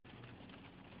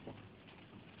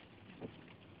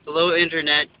Hello,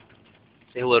 Internet.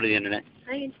 Say hello to the Internet.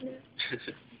 Hi, Internet.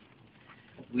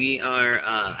 We are,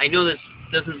 I know this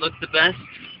doesn't look the best,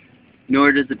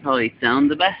 nor does it probably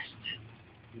sound the best,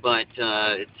 but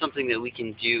it's something that we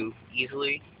can do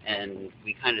easily, and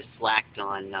we kind of slacked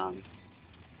on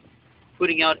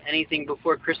putting out anything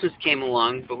before Christmas came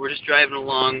along, but we're just driving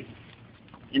along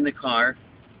in the car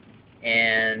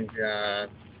and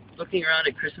looking around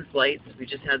at Christmas lights. We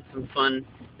just had some fun.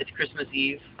 It's Christmas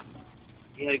Eve.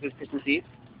 You had a good Christmas Eve?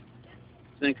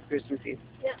 It's been a good Christmas Eve?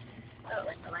 Yeah. I don't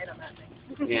like the light on that thing.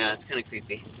 Yeah, it's kind of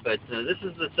creepy. But this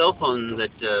is the cell phone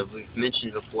that we've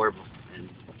mentioned before, and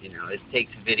you know, it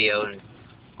takes video, and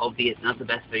albeit not the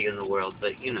best video in the world,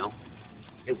 but you know,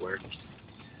 it works.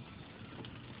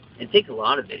 It takes a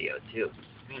lot of video too.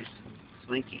 It's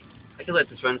swanky. I could let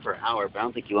this run for an hour, but I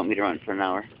don't think you want me to run for an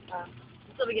hour.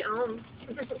 Until we get home.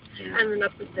 Yeah. And then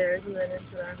up the stairs and then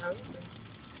into our house.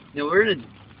 Now we're in a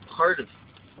part of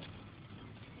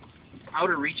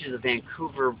outer reaches of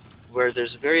Vancouver where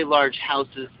there's very large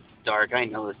houses. It's dark. I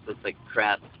know this looks like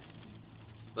crap,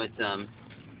 but and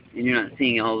you're not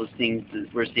seeing all those things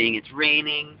that we're seeing. It's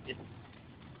raining. It's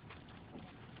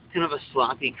kind of a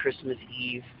sloppy Christmas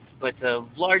Eve, but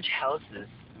large houses.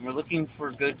 And we're looking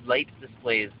for good light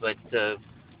displays, but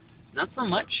not so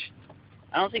much.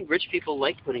 I don't think rich people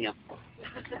like putting up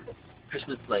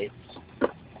Christmas lights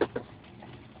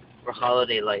or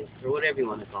holiday lights or whatever you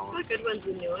want to call them. The good ones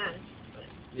in the U.S.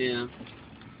 Yeah.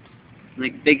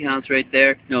 Like big house right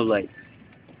there, no lights.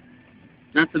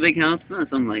 Not so big house,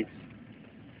 some lights.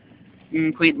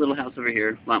 Quaint little house over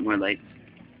here, a lot more lights.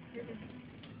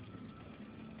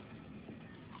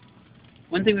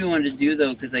 One thing we wanted to do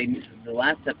though, because the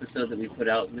last episode that we put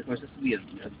out, of course this will be a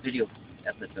video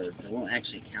episode, so it won't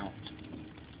actually count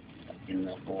in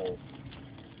the whole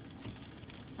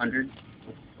 100 or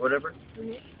whatever.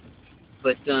 Mm-hmm.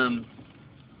 But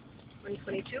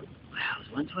 122? Wow, it was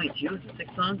 122? Was it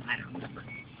 6 songs? I don't remember.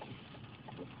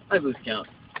 I lose count.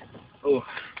 Oh,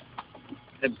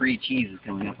 that brie cheese is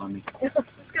coming up on me.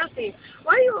 Disgusting.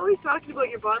 Why are you always talking about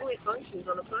your bodily functions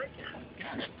on the podcast?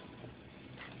 God.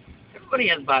 Everybody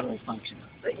has bodily functions.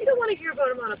 But you don't want to hear about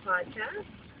them on a podcast.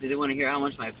 Do they want to hear how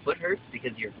much my foot hurts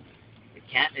because the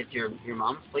cat is your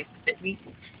mom's place to fit me?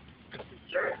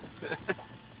 Sure.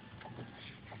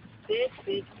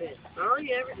 Fit. All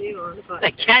you ever do on the podcast.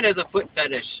 That cat has a foot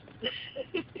fetish.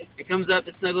 It comes up,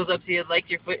 it snuggles up to you, likes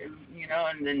your foot, you know,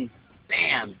 and then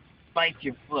bam, bites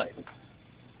your foot.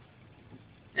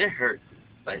 It hurts,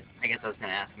 but I guess I was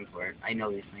kind of asking for it. I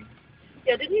know these things.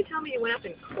 Yeah, didn't you tell me you went up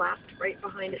and clapped right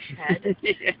behind its head?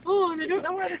 Yeah. Oh, and I don't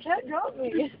know where the cat got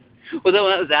me. Well, that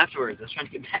was afterwards. I was trying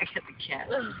to get back at the cat.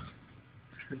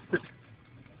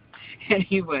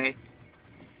 Anyway,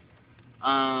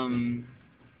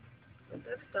 Is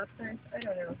that stop sign? I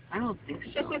don't know. I don't think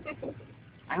so.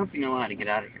 I hope you know how to get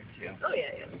out of here, too. Oh,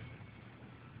 yeah.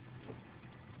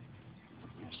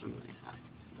 There's some really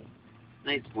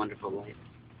nice, wonderful light.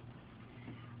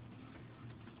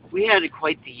 We had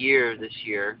quite the year this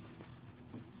year.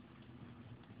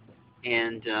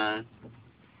 And, some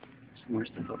more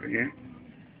stuff over here.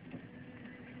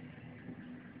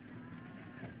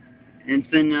 And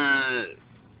it's been,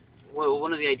 well,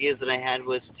 one of the ideas that I had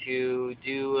was to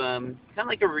do kind of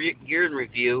like a year in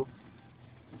review,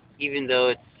 even though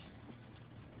it's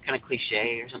kind of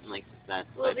cliche or something like that.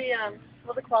 Will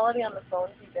the quality on the phone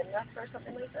be good enough for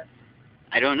something like this?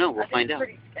 I don't know. We'll find out. It's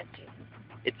pretty sketchy.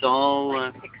 It's all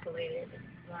like pixelated.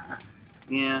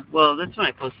 yeah. Well, that's when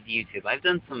I posted to YouTube. I've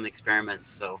done some experiments,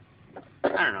 so I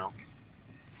don't know.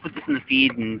 Put this in the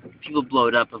feed, and if people blow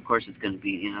it up, of course it's going to be,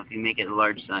 you know, if you make it a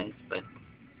large size. But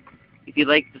if you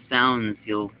like the sounds,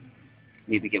 you'll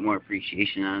maybe get more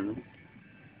appreciation out of them.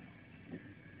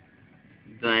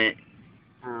 But,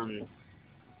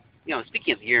 you know,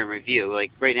 speaking of year in review,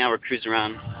 like right now we're cruising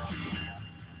around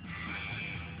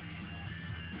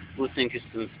listening to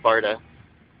some Sparta,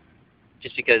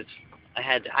 just because I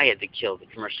had to kill the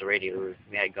commercial radio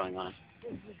we had going on.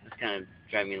 It's kind of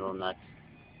driving me a little nuts.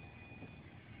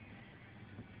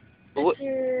 But what,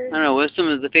 I don't know, what are some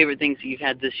of the favorite things that you've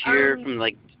had this year from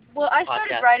like Well, I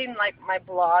started podcast? writing like my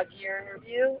blog year in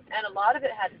review, and a lot of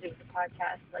it had to do with the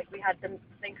podcast. Like we had the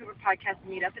Vancouver podcast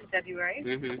meetup in February.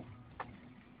 Mm-hmm.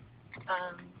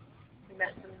 We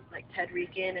met some like Ted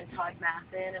Reekin and Todd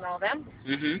Masson and all them.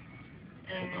 Mm-hmm.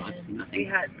 And we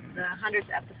had the 100th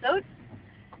episode,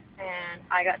 and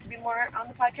I got to be more on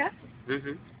the podcast.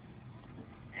 Mm-hmm.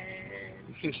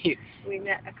 And we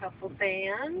met a couple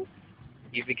bands.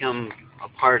 You've become a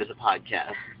part of the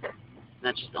podcast,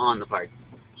 not just on the podcast.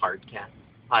 Podcast?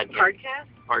 Podcast.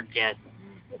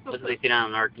 That's what they say down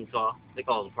in Arkansas. They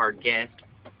call it a podcast.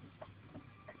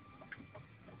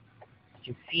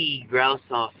 You can see grouse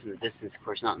off in the distance, of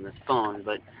course not on this phone,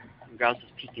 but grouse is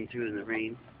peeking through in the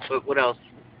rain. But what else?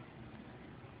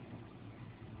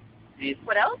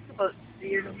 What else about the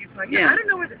Year in Review podcast? Yeah. I don't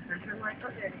know where the center line is.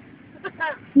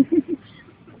 Okay.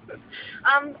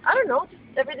 I don't know. Just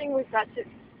everything we've got to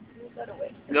move that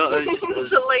away. No, it was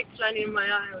the light shining in my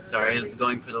eye. sorry, I was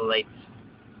going for the lights.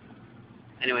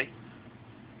 Anyway.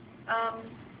 I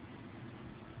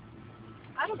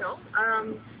don't know.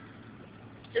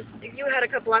 Just if you had a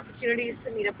couple opportunities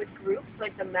to meet up with groups,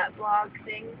 like the Met Blog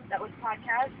thing that was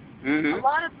podcast. Mm-hmm. A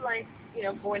lot of like,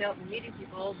 going out and meeting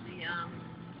people.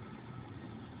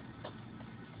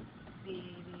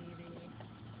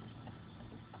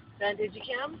 The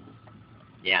Digicam.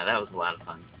 Yeah, that was a lot of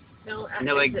fun. No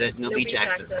exit, no beach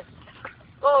access.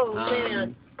 Oh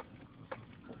man.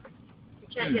 You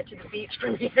can't get to the beach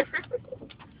from here.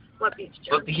 What beach,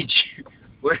 John? What beach?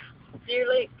 Where? Deer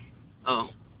Lake. Oh.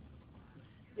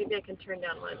 Maybe I can turn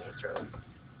down one of these roads.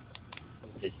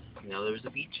 There was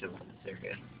a beach over this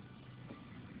area.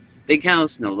 Big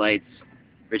house, no lights.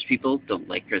 Rich people don't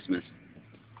like Christmas.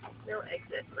 No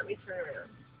exit. Let me turn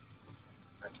around.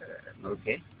 I'll turn around.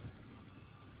 Okay.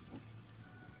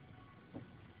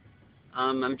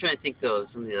 I'm trying to think though of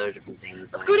some of the other different things.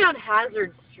 Let's go down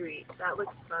Hazard Street. That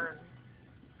looks fun.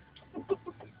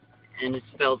 And it's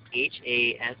spelled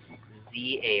Hazard,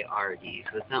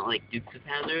 so it's not like Dukes of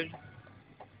Hazzard.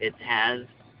 It's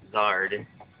Hazard.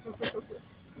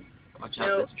 Watch out,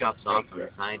 No. this drops off on the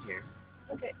side here.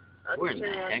 Okay. I'll Where just in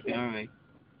the turn around heck? here. Alright.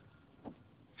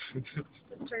 Let's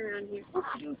turn around here.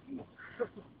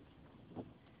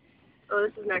 Oh,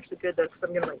 this isn't actually good though, because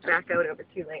I'm gonna back out over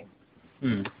 2 lanes.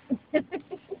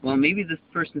 Well, maybe this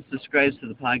person subscribes to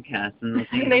the podcast and they'll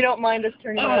think, And they don't mind us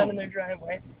turning around in their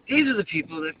driveway. these are the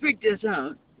people that freaked us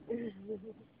out.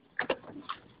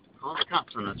 Call the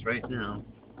cops on us right now.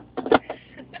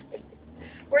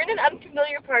 We're in an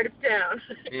unfamiliar part of town.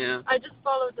 Yeah. I just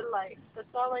followed the light. That's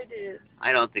all I did.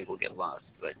 I don't think we'll get lost,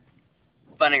 but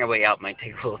finding our way out might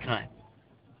take a little time.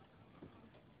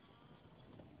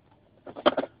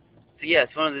 So yes,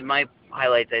 one of my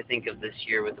highlights I think of this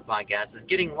year with the podcast is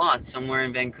getting lost somewhere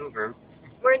in Vancouver.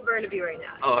 We're in Burnaby right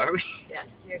now. Oh, are we? Yes,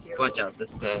 near here. Watch out, this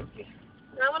I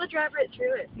want to drive right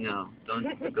through it. no, don't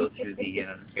go through the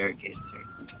barricades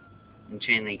or and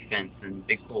chain link fence and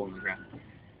big hole in the ground.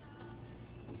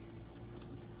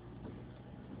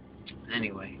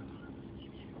 Anyway,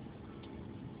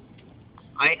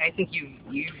 I think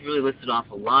you've really listed off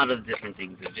a lot of different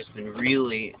things that have just been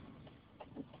really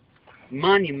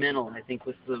monumental, I think,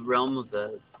 with the realm of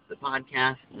the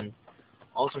podcast and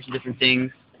all sorts of different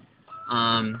things.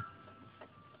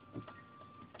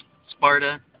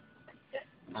 Sparta.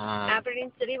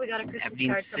 Aberdeen City, we got a Christmas Aberdeen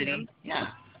card from City. them. Yeah.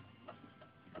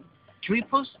 Can we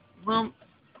post, well,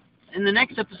 in the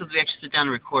next episode we actually sit down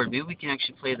and record, maybe we can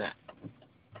actually play that.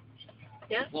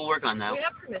 Yeah? We'll work on that. We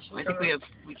have permission I from think them.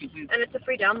 we could, And it's a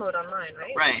free download online,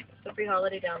 right? right. It's a free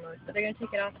holiday download. But they're going to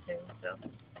take it off soon, so.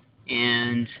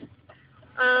 And,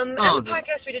 And Oh, the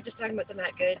podcast we did just talking about the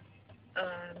Matt Good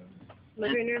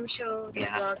living room show, the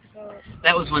Yeah. vlogs about.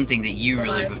 that was one thing that you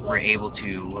really Live were able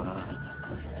to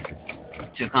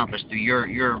accomplish through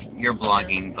your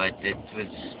blogging, but it was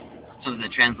something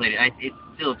that translated. It's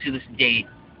still to this date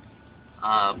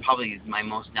probably my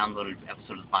most downloaded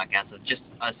episode of the podcast of just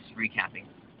us recapping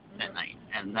that night,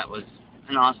 and that was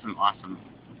an awesome I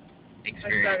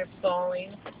experience. started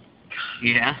bawling.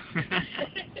 Yeah.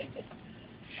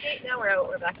 Okay, now we're out.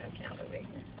 We're back on camera.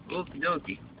 Okie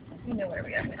dokie. You know where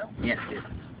we are now. Yes.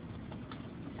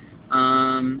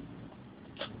 And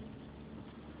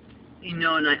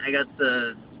I got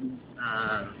the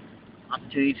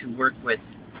opportunity to work with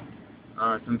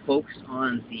some folks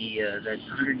on that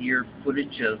 100-year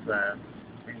footage of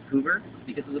Vancouver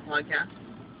because of the podcast.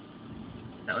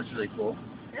 That was really cool.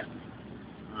 Yeah.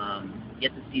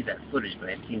 Yet to see that footage, but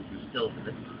I've seen some stills of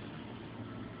it.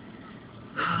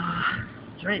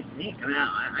 Trying to think. I mean,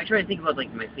 I try to think about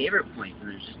like my favorite points, and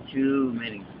there's just too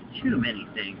many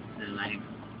things, and I'm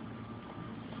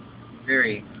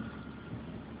very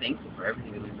thankful for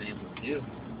everything that we've been able to do.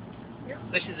 Yeah.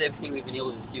 Especially everything we've been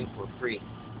able to do for free.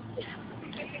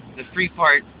 The free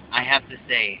part, I have to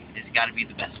say, has got to be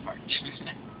the best part.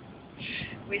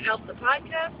 We help the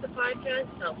podcast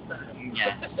helps us.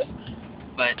 Yes.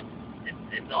 But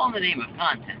it's all in the name of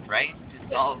content, right?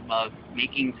 It's all about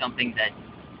making something that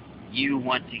you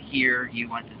want to hear, you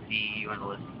want to see, you want to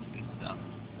listen to. So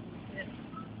Yeah.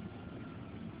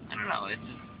 I don't know. It's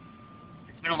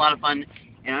been a lot of fun,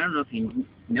 and I don't know if you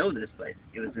know this, but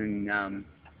it was in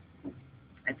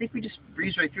I think we just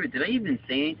breezed right through it. Did I even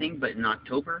say anything? But in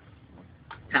October,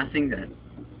 passing the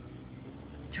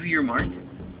 2-year mark,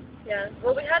 Yeah.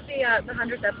 Well, we had the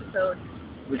 100th episode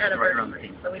which is right around the anniversary,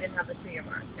 same. but we didn't have the 2-year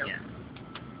mark. No. Yeah.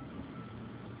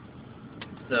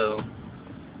 So,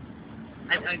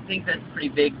 I think that's pretty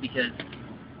big because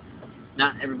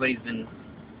not everybody's been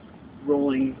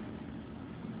rolling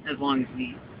as long as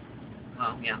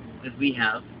as we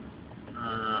have.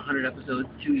 100 episodes,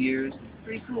 2 years,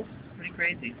 pretty cool, pretty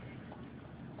crazy.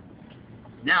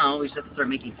 Now we just have to start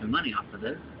making some money off of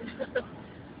this.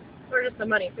 Or just the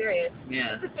money, period.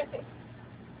 Yeah.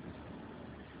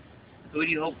 So what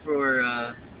do you hope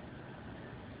for,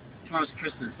 tomorrow's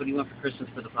Christmas, what do you want for Christmas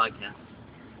for the podcast?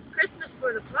 Christmas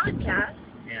for the podcast.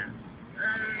 Yeah.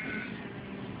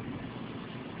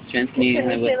 Can Chance, we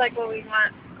say like what we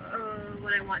want,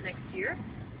 what I want next year?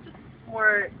 Just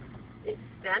more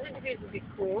expanded interviews would be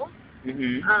cool.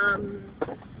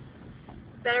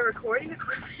 Better recording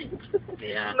equipment.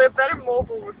 Yeah. Better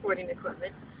mobile recording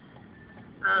equipment.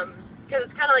 Because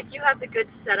it's kind of like you have the good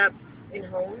setup in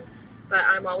home, but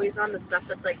I'm always on the stuff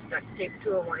that's like duct taped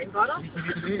to a wine bottle.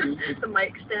 The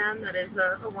mic stand that is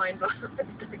a wine bottle with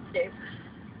duct tape.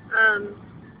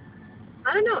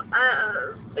 I don't know.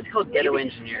 It's called ghetto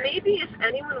engineering. Maybe if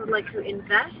anyone would like to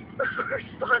invest or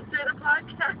sponsor the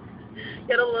podcast,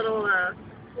 get a little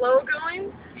flow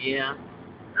going. Yeah.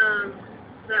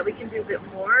 So that we can do a bit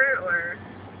more, or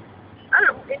I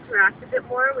don't know, interact a bit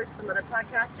more with some other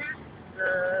podcasters.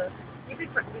 You could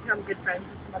become good friends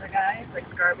with some other guys, like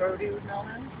Scarborough Dude and all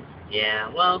them. Yeah,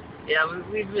 well, yeah,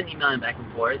 we've been emailing back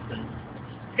and forth, and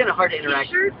it's kind of hard to interact.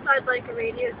 T-shirts, I'd like a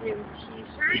Radio's new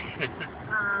T-shirt.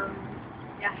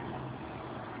 Yeah.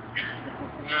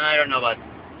 I don't know about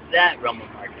that realm of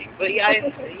marketing, but yeah, I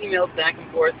emailed back and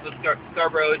forth with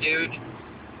Scarborough Dude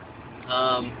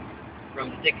from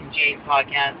the Dick and James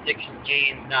podcast,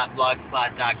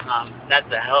 dicksandjames.blogspot.com. That's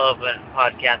a hell of a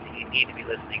podcast that you need to be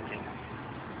listening to.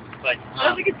 But I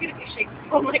don't think it's going to be shaking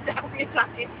phone like that when you're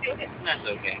talking to it. That's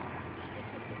okay.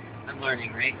 I'm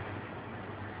learning, right?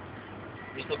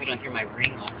 I just hope you don't hear my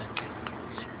ring on it.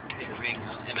 See the ring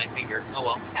in my finger. Oh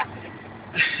well.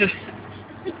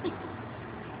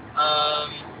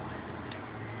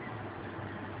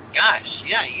 Gosh,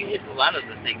 yeah, you hit a lot of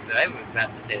the things that I was about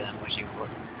to say that I'm wishing for.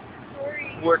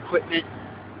 Sorry. More equipment,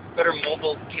 better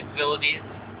mobile capabilities,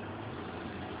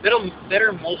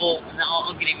 better mobile, and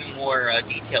I'll get even more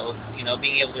details, you know,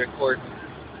 being able to record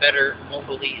better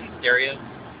mobilely in stereo.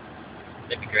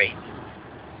 That'd be great.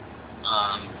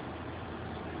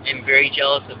 I'm very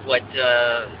jealous of what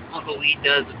Uncle Lee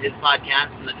does with his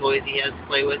podcast and the toys he has to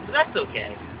play with, but that's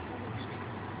okay.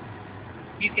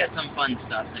 He's got some fun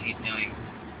stuff that he's doing.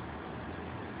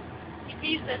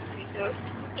 He says to me, so.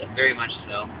 Very much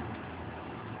so.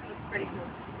 That's pretty cool.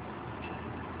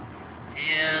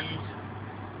 And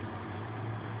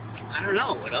I don't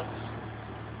know, what else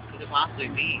could it possibly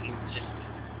be? It's just...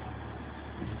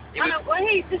 Well,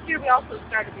 hey, this year we also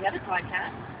started the other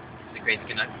podcast. The Great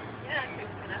Canuck. Yeah, Great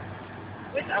Canuck.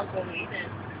 With Uncle Lee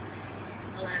and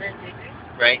Alana and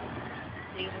JJ. Right.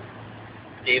 Davo.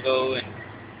 Davo and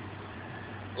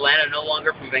Alana, no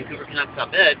longer from Vancouver Canucks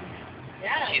Top Ed.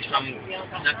 Yeah. She's from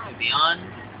Canucks and Beyond. I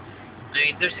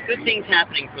mean, there's good things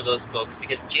happening for those folks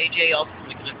because JJ, also from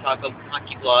the Canucks Talk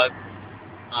Hockey blog,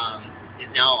 is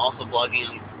now also blogging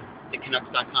on the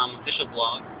Canucks.com official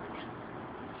blog.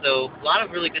 So a lot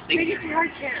of really good things.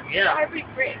 Yeah. Every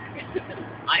break.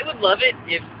 I would love it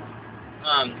if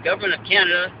the government of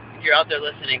Canada, if you're out there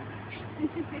listening,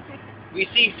 we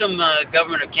see some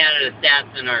government of Canada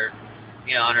stats in our,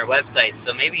 on our website.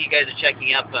 So maybe you guys are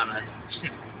checking up on us.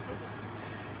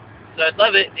 So I'd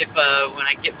love it if when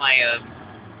I get my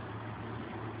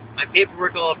my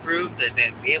paperwork all approved, that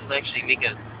I'd be able to actually make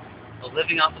a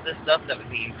living off of this stuff. That would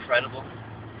be incredible.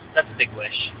 That's a big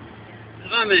wish.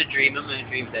 If I'm going to dream, I'm going to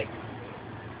dream big.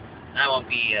 And I won't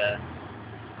be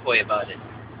coy about it.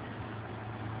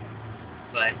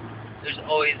 But there's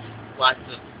always lots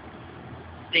of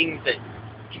things that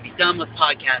can be done with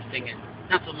podcasting, and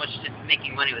not so much just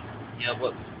making money with,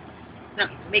 not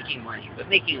making money, but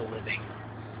making a living.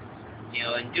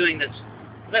 And doing this,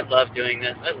 I love doing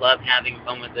this. I love having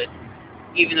fun with it.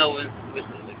 Even though with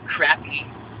the crappy,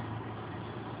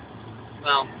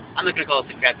 well, I'm not going to call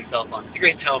it a crappy cell phone. It's a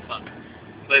great cell phone.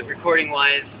 But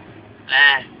recording-wise,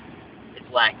 it's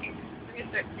lacking. I'm going to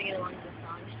start singing along to the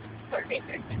song. Sorry.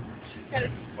 Kind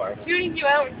of tuning you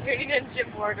out and tuning in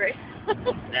Jim Ward right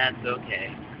now. That's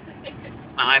okay.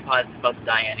 My iPod's about to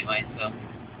die anyway, so.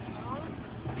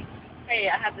 Hey,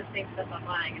 I have the same stuff I'm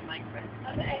buying in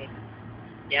Minecraft. Hey.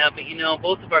 Yeah, but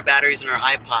both of our batteries in our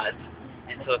iPods,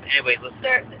 and so if anybody's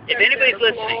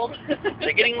listening,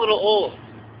 they're getting a little old.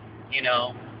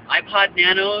 iPod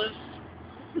Nanos,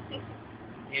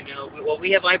 You know,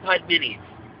 we have iPod minis,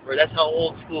 or that's how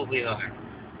old school we are.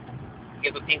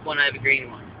 You have a pink one, I have a green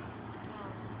one.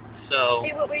 So,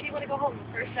 Hey, what way do you want to go home?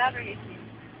 First Ave or Hastings?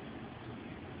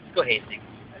 let's go Hastings.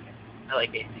 Okay. I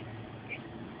like Hastings.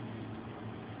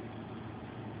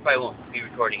 Probably won't be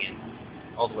recording it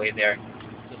all the way there.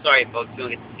 So sorry, folks, you don't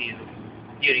get to see the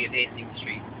beauty of Hastings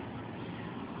Street.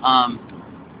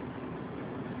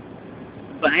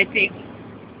 But I think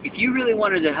if you really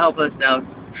wanted to help us out,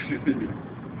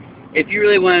 if you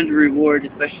really wanted to reward,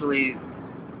 especially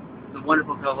the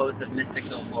wonderful co-host of Mystic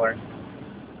No More,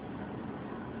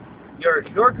 your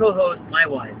co-host, my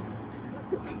wife,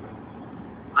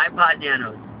 iPod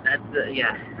Nanos. That's the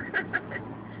yeah.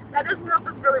 That doesn't help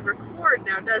us really record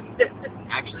now, does it?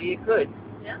 Actually, it could.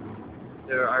 Yeah.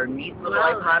 There are neat little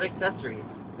iPod accessories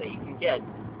that you can get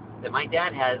that my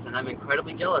dad has, and I'm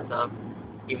incredibly jealous of,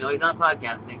 even though he's not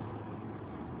podcasting.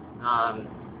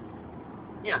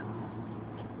 Yeah,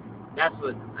 that's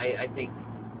what I think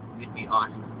would be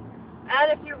awesome.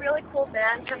 And if you're a really cool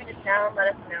band coming to town, let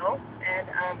us know, and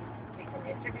we can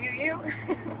interview you.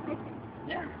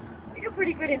 Yeah. Like a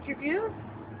pretty good interview.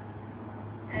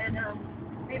 And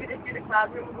maybe this year the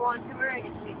Cloud Room will go on tour. I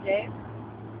get to meet Jay.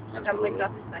 I'm linked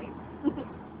off his site.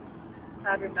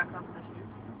 Cloudroom.com/news.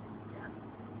 Yeah.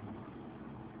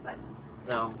 But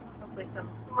So, hopefully some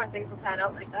more things will pan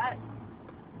out like that.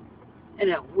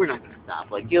 and we're not gonna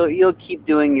stop. Like you'll keep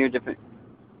doing your different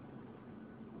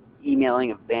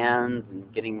emailing of bands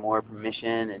and getting more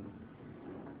permission, and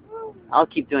I'll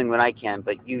keep doing what I can.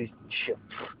 But your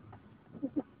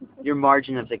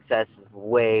margin of success is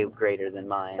way greater than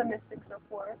mine. The Mystics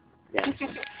 04. Yeah.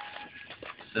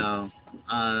 So,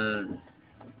 I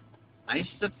just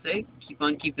have to say, keep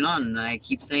on keeping on, and I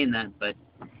keep saying that, but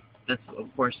that's,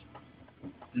 of course,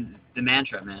 the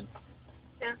mantra, man.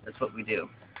 Yeah. That's what we do.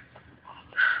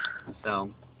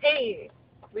 So. Hey,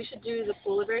 we should do the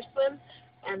polar bear swim,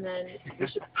 and then we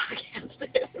should podcast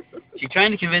it. She's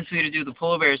trying to convince me to do the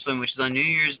polar bear swim, which is on New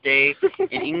Year's Day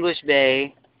in English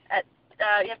Bay.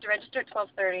 You have to register at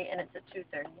 12:30, and it's at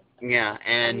 2:30. Yeah,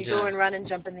 and you go and run and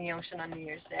jump in the ocean on New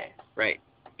Year's Day. Right,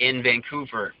 in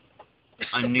Vancouver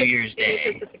on New Year's Day.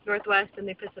 In the Pacific Northwest and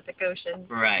the Pacific Ocean.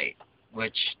 Right,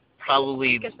 which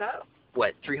probably, Guess so.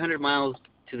 what, 300 miles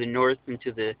to the north and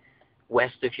to the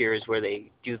west of here is where they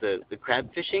do the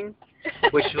crab fishing,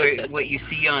 which what you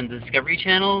see on the Discovery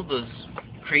Channel, those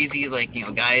crazy, like, you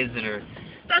know, guys that are...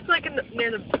 That's like near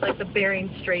the Bering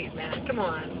Strait, man. Come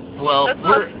on. Well,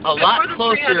 we're a lot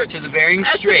closer to the Bering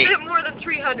Strait. That's a bit more than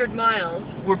 300 miles.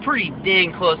 We're pretty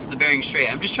dang close to the Bering Strait.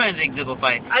 I'm just trying to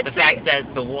exemplify the fact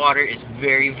that the water is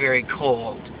very, very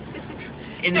cold.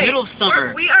 In the middle of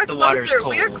summer, the water is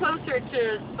cold. We are closer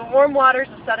to the warm waters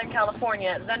of Southern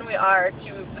California than we are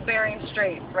to the Bering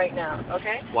Strait right now,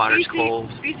 okay? Water's cold.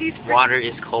 Water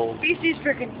is cold. BC's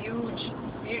freaking huge.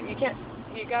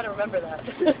 You gotta remember that.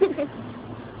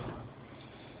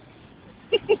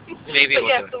 Maybe but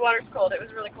yes, the water's cold. It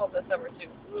was really cold this summer too.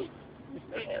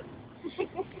 Yes.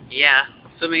 Yeah,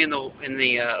 swimming in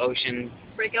the ocean.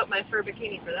 Break out my fur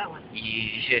bikini for that one.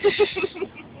 Yes.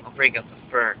 I'll break out the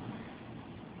fur.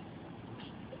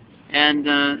 And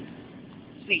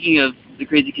speaking of the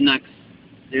Crazy Canucks,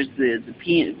 there's the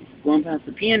going past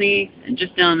the Peony, and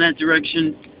just down that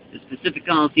direction, the Pacific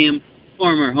Coliseum,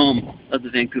 former home of the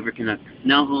Vancouver Canucks,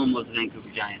 now home of the Vancouver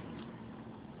Giants.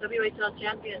 WHL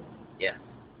champions. Yeah.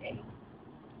 Okay.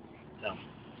 So,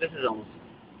 this is almost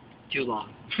too long.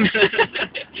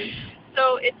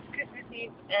 So, it's Christmas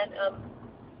Eve, and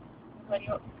what do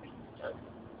you want for Christmas, John?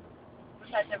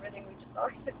 Besides everything we just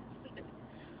already said.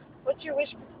 What's your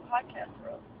wish for the podcast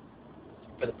world?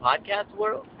 For the podcast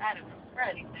world? I don't know. For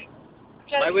anything.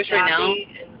 My wish right now,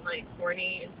 and like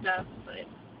horny and stuff, but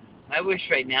my wish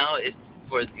right now is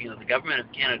for the government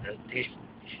of Canada to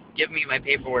give me my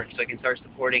paperwork so I can start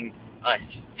supporting us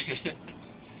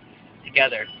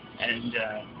together. And you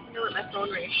know what, my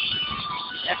phone rings.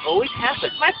 That always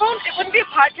happens. My phone. It wouldn't be a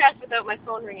podcast without my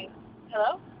phone ringing.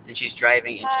 Hello? And she's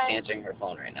driving and Hi. she's answering her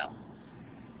phone right now.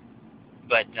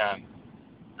 But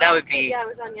that would be. Yeah, I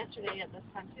was on yesterday at this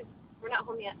time too. We're not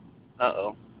home yet.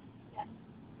 Uh-oh. Yeah.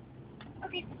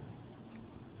 Okay.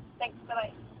 Thanks.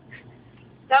 Bye-bye.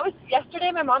 That was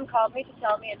yesterday. My mom called me to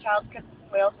tell me A Child's Christmas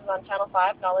in Wales was on Channel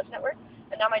 5 Knowledge Network,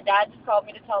 and now my dad just called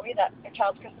me to tell me that A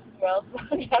Child's Christmas in Wales was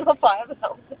on Channel 5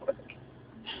 Knowledge Network.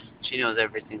 She knows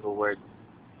every single word.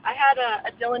 I had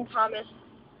a Dylan Thomas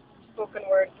spoken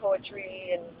word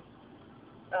poetry and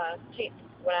tape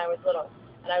when I was little,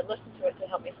 and I listened to it to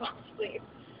help me fall asleep.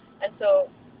 And so,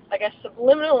 I guess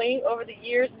subliminally, over the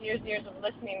years and years and years of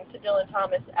listening to Dylan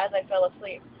Thomas as I fell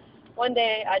asleep, one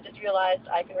day I just realized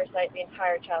I can recite the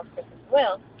entire Child's Christmas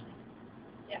Well.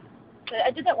 Yeah. So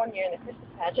I did that one year in the Christmas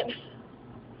pageant.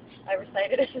 I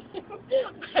recited it.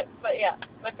 but yeah,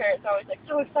 my parents are always like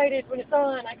so excited when it's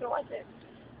on, I can watch it.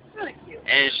 It's really cute.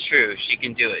 And it's true, she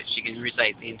can do it. She can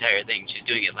recite the entire thing. She's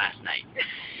doing it last night.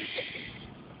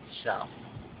 So.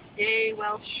 Yay,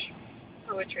 Welsh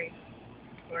poetry.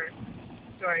 Or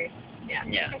stories. Yeah.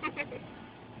 Yeah.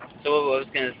 So I was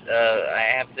gonna, I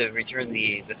have to return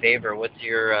the favor. What's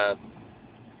your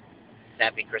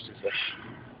happy Christmas wish?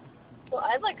 Well,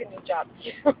 I'd like a new job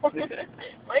too.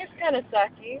 Mine's kind of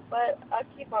sucky, but I'll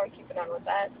keep on keeping on with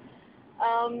that.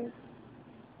 I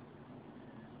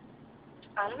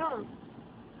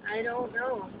don't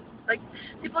know. Like,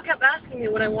 people kept asking me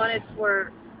what I wanted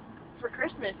for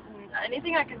Christmas, and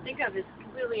anything I can think of is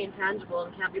completely intangible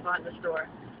and can't be bought in the store.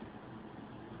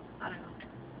 I don't know.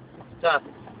 Tough.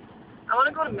 I want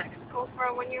to go to Mexico for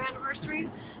our 1-year anniversary,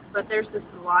 but there's this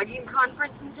vlogging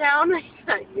conference in town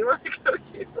that you want to go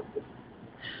to.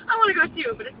 I want to go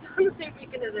too, but it's on the same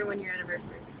weekend as their 1-year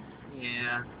anniversary.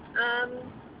 Yeah.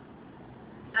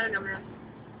 I don't know, man.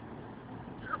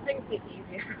 I hope things get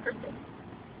easier.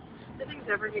 Do things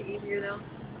ever get easier, though?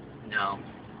 No.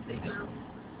 They don't. No.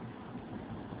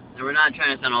 And we're not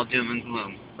trying to sound all doom and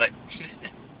gloom, but...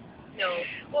 No.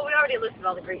 Well, we already listed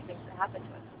all the great things that happened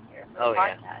to us this year. Oh,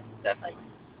 yeah. Podcast. Definitely.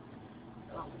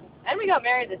 So. And we got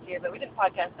married this year, but we didn't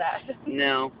podcast that.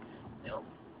 No. No.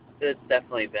 It's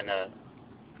definitely been a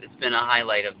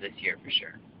highlight of this year for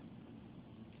sure.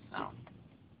 So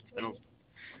it's been a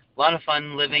lot of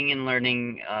fun living and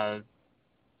learning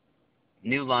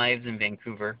new lives in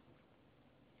Vancouver.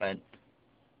 But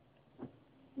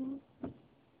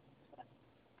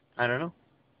I don't know.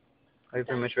 Are you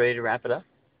pretty much ready to wrap it up?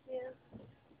 Yeah.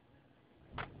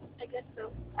 I guess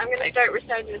so. I'm going to start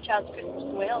reciting the Child's Christmas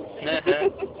Well.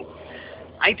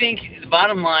 I think the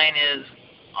bottom line is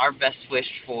our best wish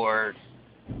for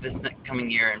this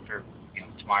coming year and for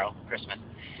tomorrow, Christmas,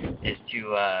 is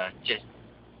to just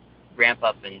ramp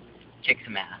up and kick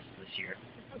some ass this year.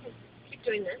 Keep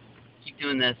doing this. Keep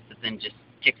doing this, but then just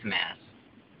kick some ass.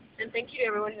 And thank you to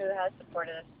everyone who has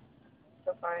supported us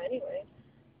so far anyway.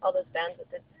 All those bands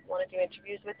that want to do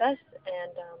interviews with us,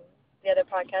 and the other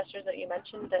podcasters that you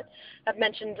mentioned that have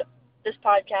mentioned this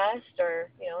podcast, or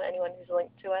anyone who's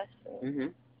linked to us.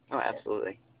 And, Oh,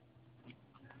 absolutely.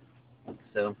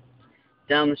 So,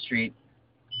 down the street,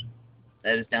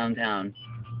 that is downtown.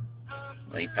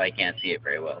 Well, you probably can't see it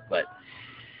very well, but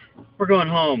we're going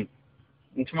home.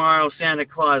 And tomorrow Santa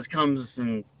Claus comes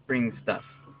and brings stuff.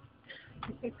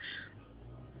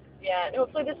 Yeah, and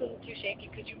hopefully this isn't too shaky,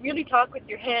 because you really talk with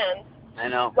your hands I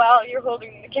know. while you're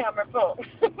holding the camera phone.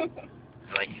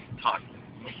 I like to talk.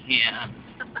 Yeah.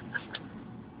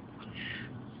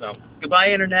 So,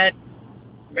 goodbye, Internet.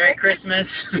 Merry Christmas.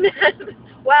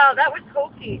 Wow, that was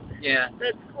hokey. Yeah.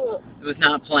 That's cool. It was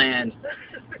not planned.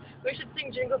 We should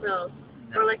sing Jingle Bells.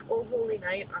 Or like Oh Holy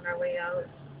Night on our way out.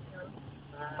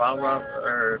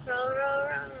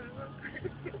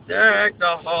 Deck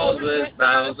the halls with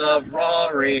boughs of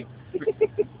Rory.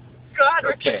 God,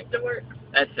 we're Okay. to work.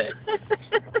 That's it.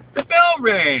 The bell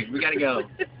rang. We gotta go.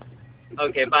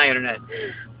 Okay, bye, Internet.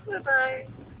 Bye-bye.